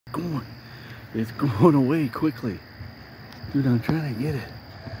going. It's going away quickly. Dude, I'm trying to get it.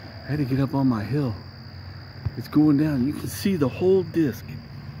 I had to get up on my hill. It's going down. You can see the whole disc.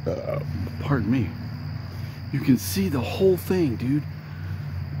 Pardon me. You can see the whole thing, dude.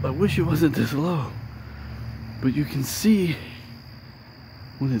 I wish it wasn't this low. But you can see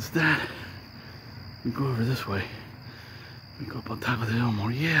when it's that. Let me go over this way. Let me go up on top of the hill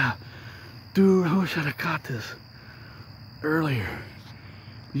more. Yeah. Dude, I wish I'd have caught this earlier.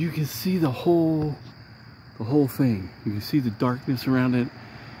 You can see the whole thing. You can see the darkness around it,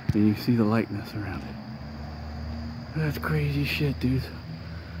 and you see the lightness around it. That's crazy shit, dude.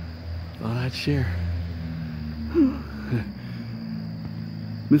 Thought I'd share.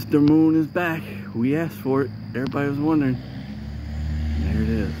 Mr. Moon is back. We asked for it. Everybody was wondering. And there it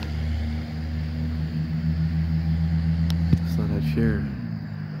is. Just thought I'd share.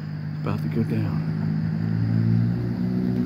 It's about to go down.